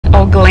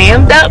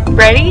glammed up,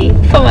 ready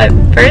for my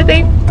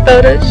birthday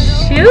photo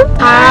shoot.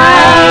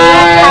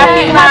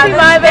 Hi! Happy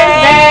Mother's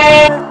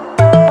Day!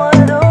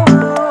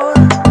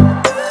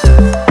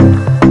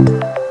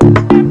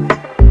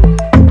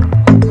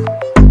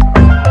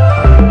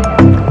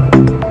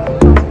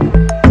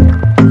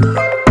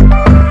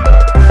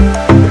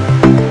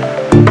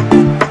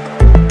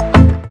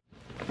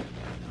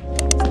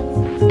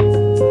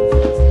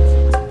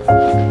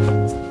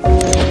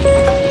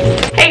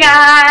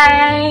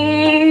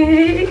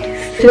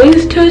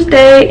 Today's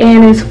Tuesday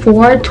and it's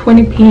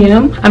 4:20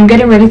 p.m. I'm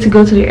getting ready to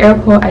go to the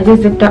airport. I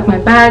just zipped up my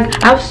bag.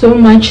 I have so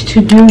much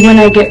to do when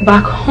I get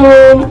back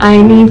home.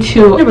 I need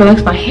to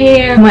relax my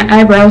hair. My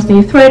eyebrows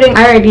need threading.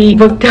 I already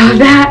booked all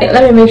that.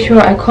 Let me make sure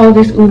I call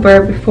this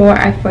Uber before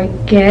I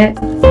forget.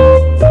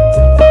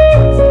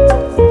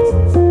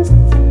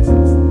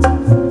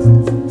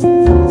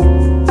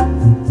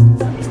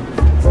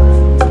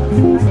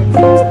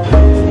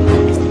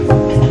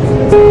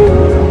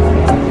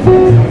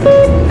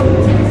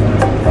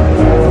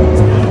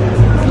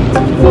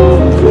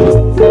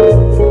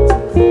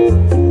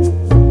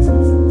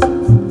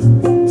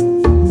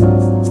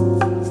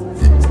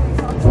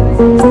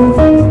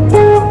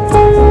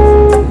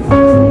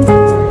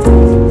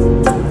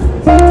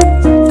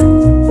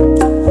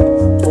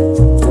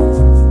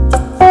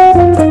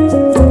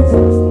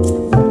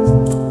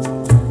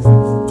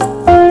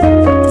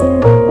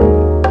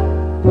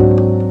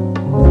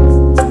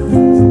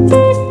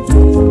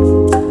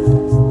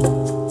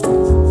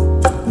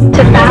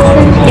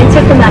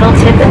 Insert the metal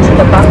tip into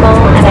the buckle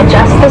and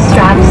adjust the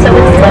strap so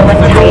it's low and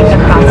tight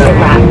across your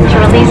lap. To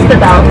release the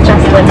belt,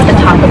 just lift the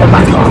top of the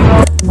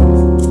buckle.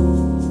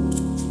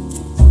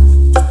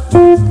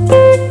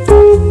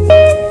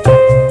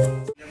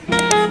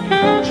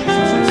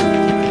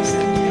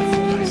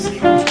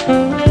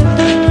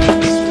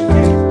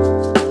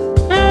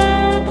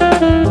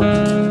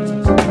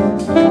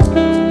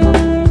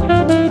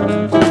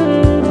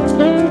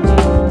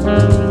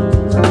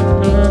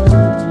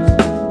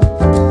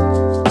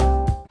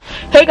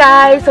 Hey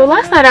guys, so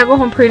last night I go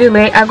home pretty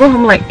late. I go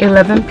home like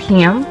 11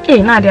 p.m.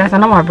 Hey, Nadia, I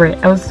know my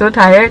bread. I was so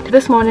tired.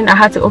 This morning I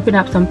had to open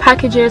up some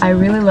packages. I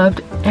really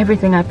loved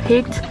everything I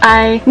picked.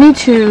 I need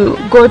to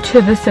go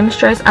to the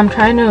seamstress. I'm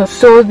trying to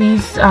sew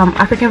these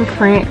African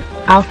print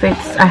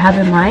outfits I have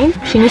in mind.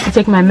 She needs to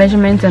take my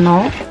measurements and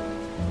all.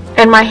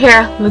 And my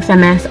hair looks a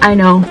mess. I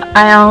know.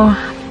 I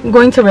am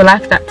going to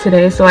relax that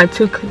today, so I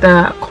took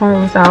the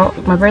cornrows out.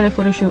 My birthday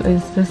photo shoot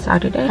is this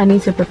Saturday. I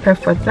need to prepare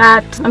for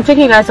that. I'm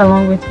taking you guys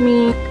along with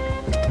me.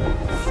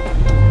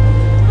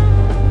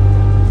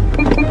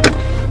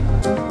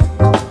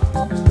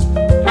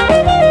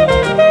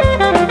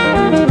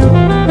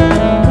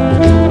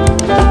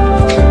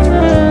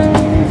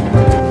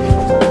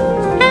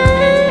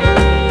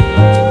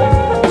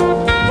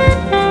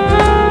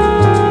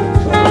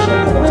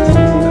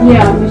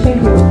 Yeah, let me show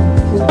you.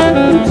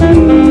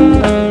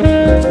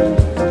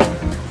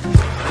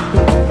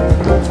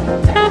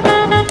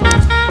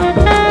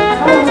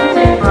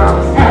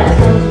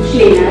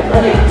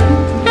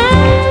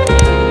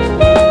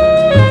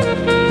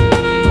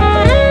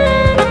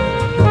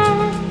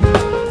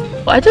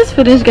 I just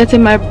finished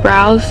getting my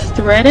brows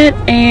threaded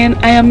and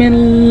I am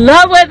in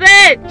love with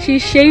it. She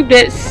shaved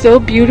it so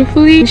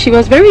beautifully. She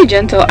was very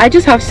gentle. I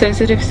just have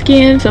sensitive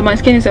skin, so my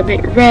skin is a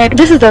bit red.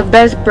 This is the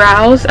best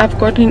brows I've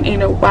gotten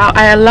in a while.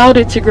 I allowed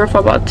it to grow for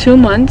about 2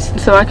 months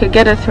so I could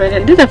get it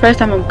threaded. This is the first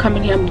time I'm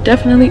coming here. I'm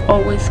definitely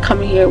always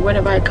coming here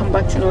whenever I come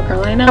back to North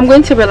Carolina. I'm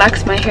going to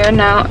relax my hair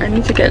now. I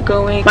need to get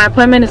going. My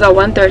appointment is at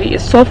 1:30.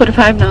 It's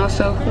 12:45 now,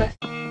 so let's.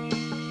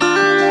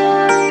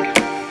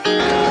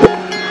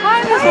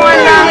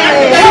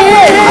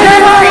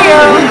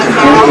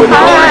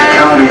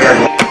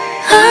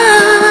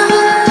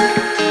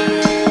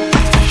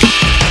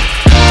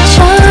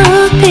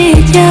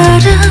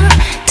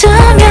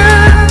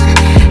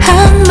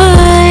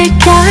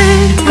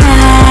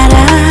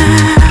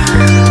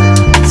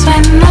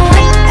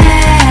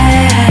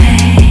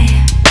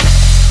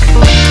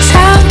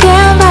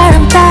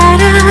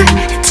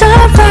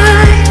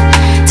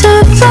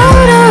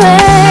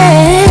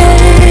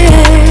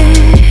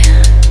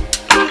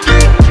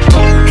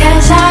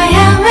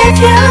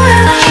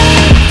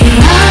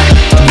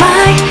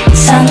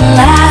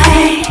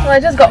 I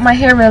just got my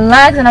hair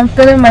relaxed and I'm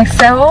feeling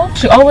myself.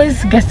 She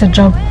always gets the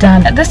job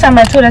done. This time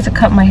I told her to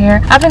cut my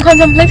hair. I've been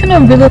contemplating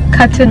on really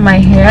cutting my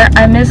hair.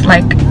 I miss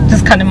like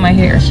just cutting my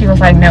hair. She was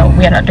like, no,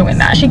 we are not doing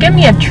that. She gave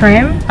me a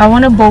trim. I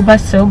want a boba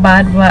so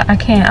bad, but I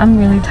can't. I'm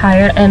really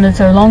tired and it's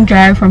a long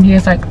drive from here.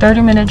 It's like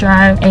 30-minute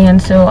drive,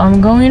 and so I'm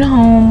going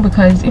home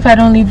because if I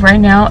don't leave right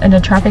now and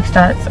the traffic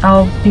starts,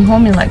 I'll be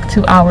home in like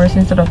 2 hours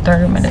instead of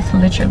 30 minutes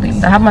literally.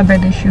 I have my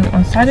birthday shoot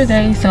on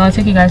Saturday, so I'll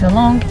take you guys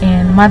along,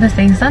 and Mother's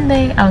Day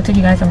Sunday I'll take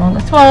you guys along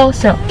as well.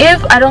 So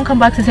if I don't come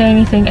back to say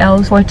anything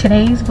else for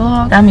today's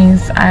vlog, that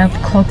means I have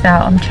clocked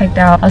out. I'm checked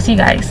out. I'll see you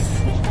guys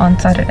on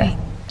Saturday.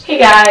 Hey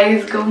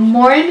guys, good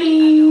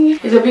morning.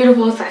 It's a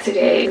beautiful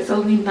Saturday. It's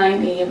only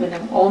 9 a.m. and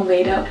I'm all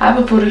made up. I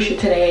have a photo shoot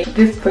today.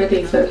 This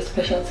birthday is very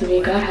special to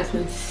me. God has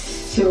been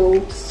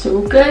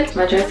so good.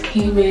 My dress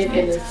came in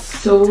and it's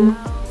so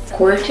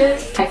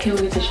gorgeous. I can't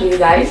wait to show you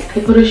guys.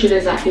 The photo shoot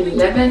is at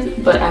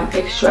 11, but I'm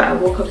extra. I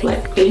woke up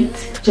like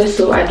 8 just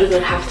so I do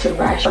not have to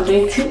rush. I'm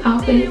doing 2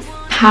 outfits.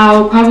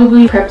 I'll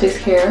probably prep this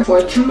hair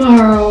for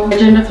tomorrow. The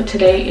agenda for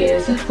today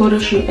is a photo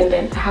shoot, and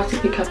then I have to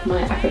pick up my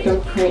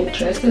African print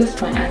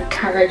dresses, my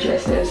Ankara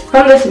dresses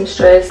from the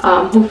seamstress.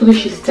 Hopefully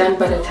she's done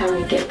by the time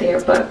we get there,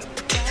 but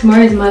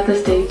tomorrow is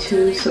Mother's Day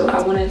too, so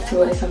I wanted to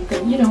wear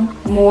something, you know,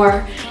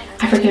 more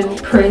African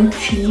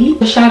printy.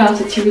 Shout out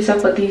to Teresa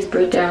for these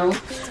breakdowns.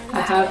 I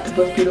have the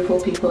most beautiful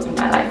people in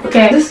my life.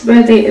 Okay, this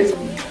birthday is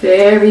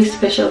very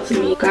special to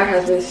me. God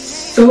has been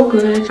so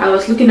good. I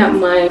was looking at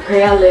my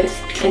prayer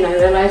list and I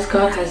realized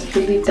God has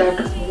really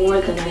done more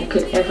than I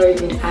could ever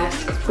even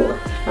ask for.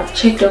 I've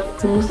checked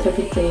up almost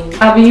everything.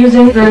 I'll be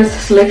using this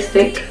slick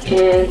stick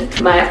and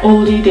my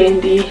oldie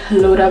dandy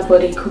Loda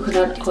Body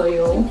coconut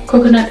oil,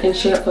 coconut and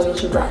shea oil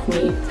to wrap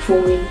me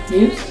foaming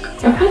mousse.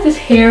 I've had this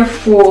hair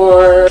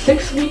for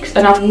 6 weeks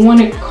and I've worn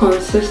it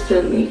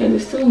consistently and it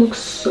still looks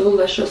so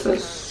luscious and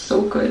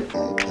so good.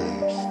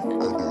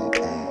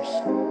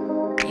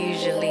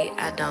 Usually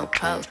I don't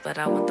post, but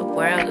I want the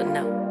world to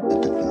know.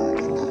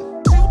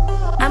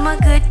 I'm a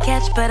good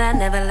catch, but I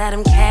never let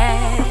them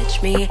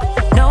catch me.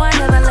 No, I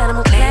never let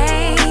them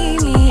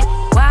claim me.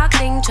 Wild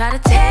thing try to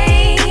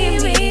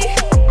tame me,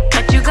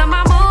 but you got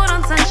my mood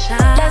on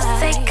sunshine. Let's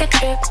take a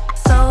trip,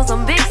 souls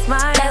on big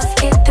smile.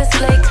 Let's hit this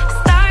lake,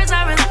 stars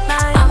are in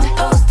line. I'm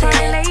posted,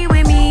 lay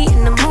with me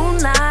in the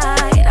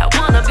moonlight. I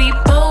wanna be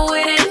bold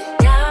with it.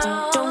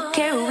 Don't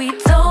care who we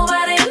told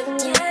about it.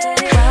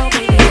 Well,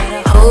 baby,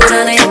 better hold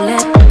on it.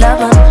 Let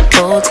love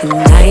unfold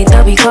tonight.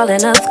 They'll be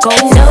calling us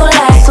gold. No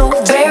lie, so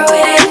bear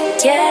with it.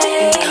 Yeah,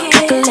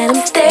 we can let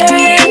them stare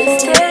at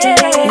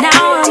it.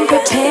 Now I'm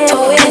prepared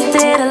for it.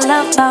 Instead of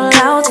love out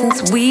loud,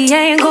 since we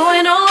ain't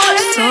going nowhere.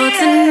 So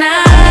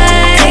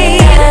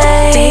tonight,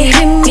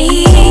 baby,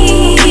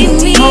 meet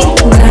me.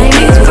 Time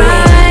is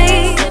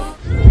right.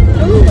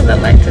 Ooh, the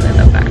lights in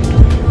the back.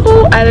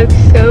 Oh, I look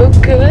so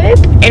good.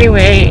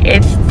 Anyway,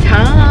 it's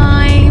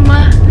time.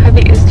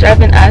 Hubby is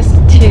driving us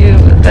to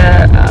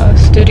the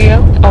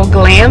studio, all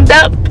glammed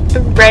up,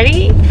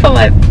 ready for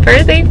my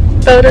birthday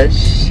photo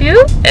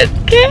shoot.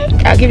 Okay,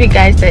 I'll give you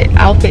guys the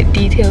outfit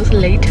details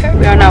later.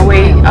 We're on our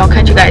way. I'll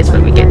catch you guys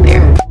when we get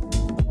there.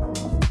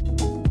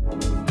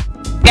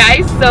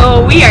 Guys,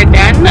 so we are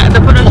done. The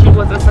photo shoot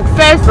was a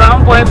success.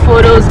 Brown boy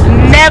photos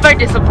never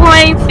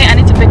disappoint. I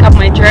need to pick up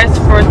my dress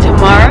for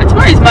tomorrow.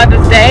 Tomorrow is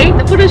Mother's Day.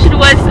 The photo shoot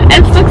was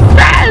a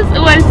success.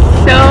 It was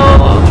so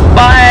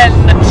fun.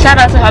 Shout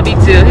out to hubby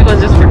too. He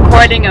was just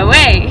recording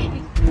away.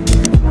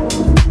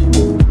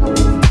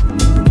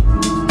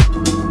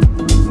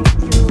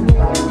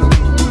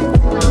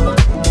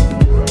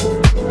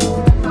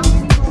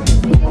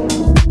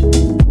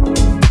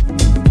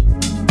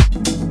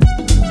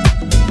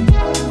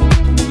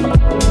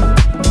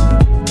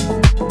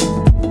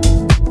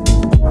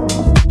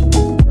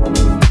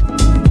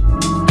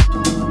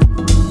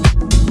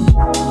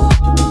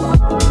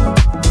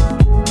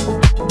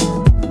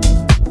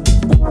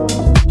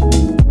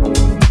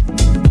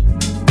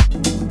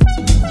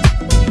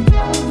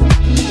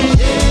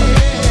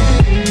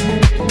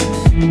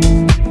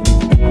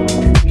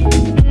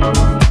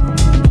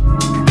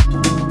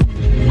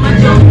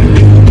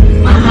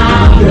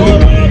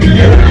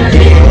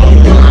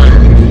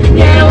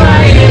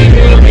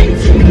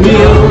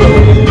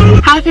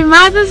 Happy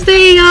Mother's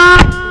Day, y'all!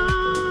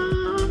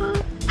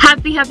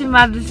 Happy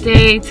Mother's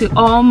Day to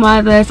all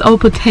mothers, all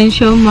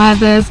potential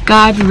mothers.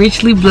 God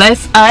richly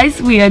bless us.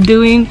 We are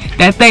doing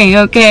that thing,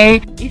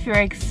 okay? If you're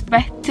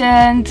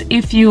expectant,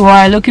 if you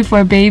are looking for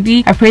a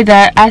baby, I pray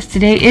that as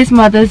today is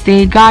Mother's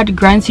Day, God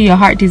grants you your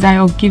heart desire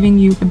of giving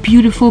you a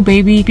beautiful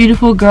baby,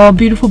 beautiful girl,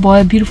 beautiful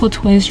boy, beautiful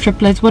twins,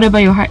 triplets, whatever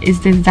your heart is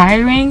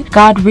desiring.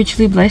 God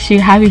richly bless you.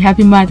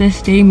 Happy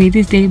Mother's Day. May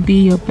this day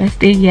be your best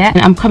day yet.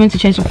 And I'm coming to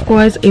church, of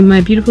course, in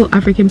my beautiful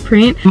African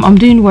print. I'm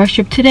doing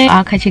worship today.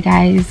 I'll catch you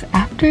guys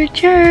after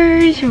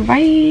church.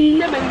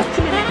 Bye.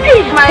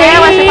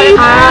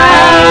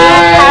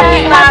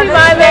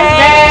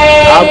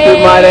 Happy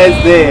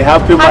Mother's Day.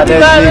 Happy Mother's Day. Happy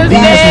Mother's Day.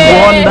 These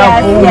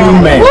wonderful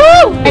women.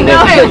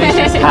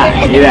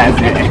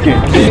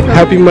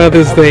 Happy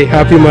Mother's Day.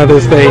 Happy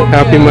Mother's Day.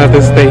 Happy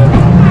Mother's Day.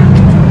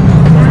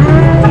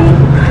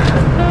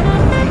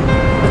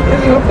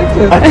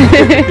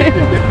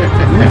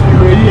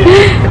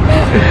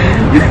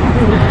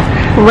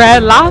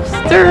 Red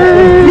Lobster.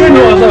 You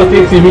know what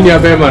things in your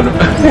bed, man.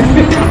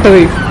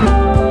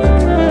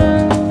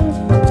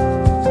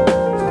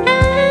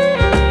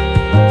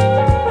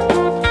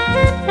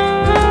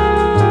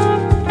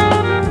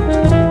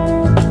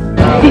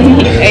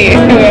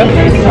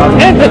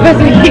 That's the best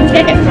we can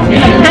get.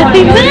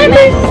 Happy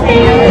Mother's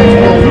Day!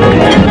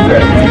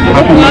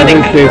 Happy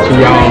Mother's Day to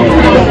y'all.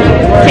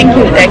 Thank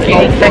you. Thank you.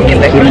 Happy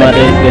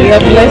Mother's Day. You are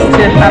blessed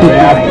to have I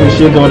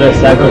appreciate all the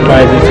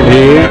sacrifices you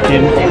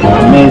making.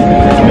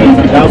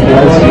 Amazing. God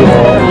bless you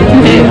all.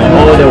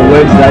 All the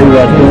works that you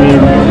are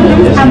doing,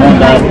 it's not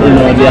that, you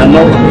know, they are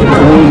not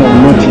going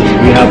unnoticed.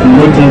 We have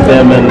noticed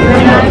them, and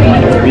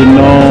we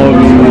know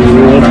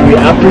we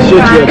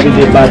appreciate your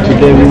visit, but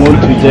today we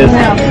want to just I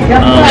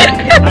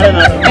don't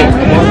know,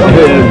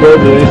 go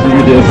to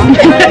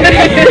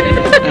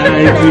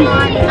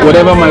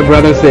whatever my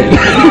brother said.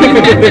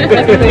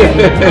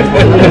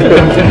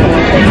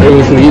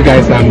 Listen, you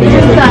guys are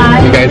amazing.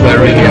 You guys are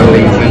really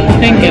amazing.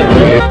 Thank you.